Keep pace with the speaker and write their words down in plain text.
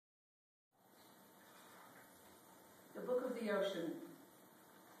the ocean.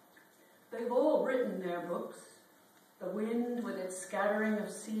 They've all written their books. The wind with its scattering of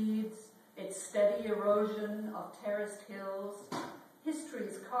seeds, its steady erosion of terraced hills,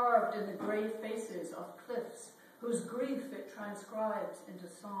 histories carved in the grey faces of cliffs whose grief it transcribes into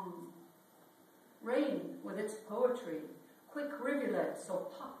song. Rain with its poetry, quick rivulets or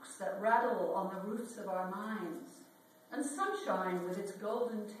pucks that rattle on the roofs of our minds, and sunshine with its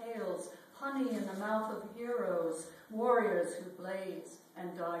golden tales, honey in the mouth of heroes, warriors who blaze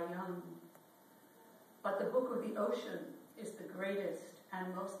and die young. But the book of the ocean is the greatest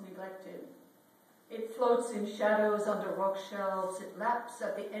and most neglected. It floats in shadows under rock shelves, it laps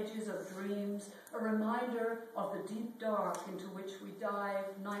at the edges of dreams, a reminder of the deep dark into which we dive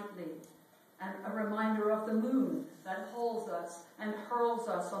nightly, and a reminder of the moon that holds us and hurls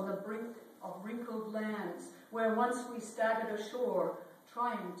us on the brink of wrinkled lands where once we staggered ashore,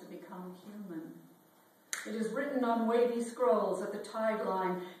 trying to become human. It is written on wavy scrolls at the tide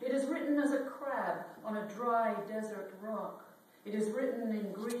line. It is written as a crab on a dry desert rock. It is written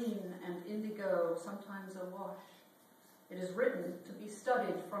in green and indigo, sometimes awash. It is written to be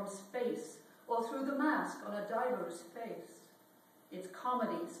studied from space or through the mask on a diver's face. Its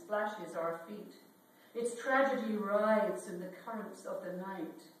comedy splashes our feet. Its tragedy writhes in the currents of the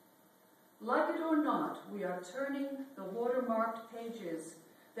night. Like it or not, we are turning the watermarked pages,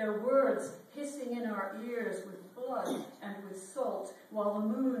 their words hissing in our ears with blood and with salt, while the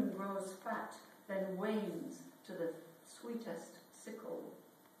moon grows fat, then wanes to the sweetest sickle.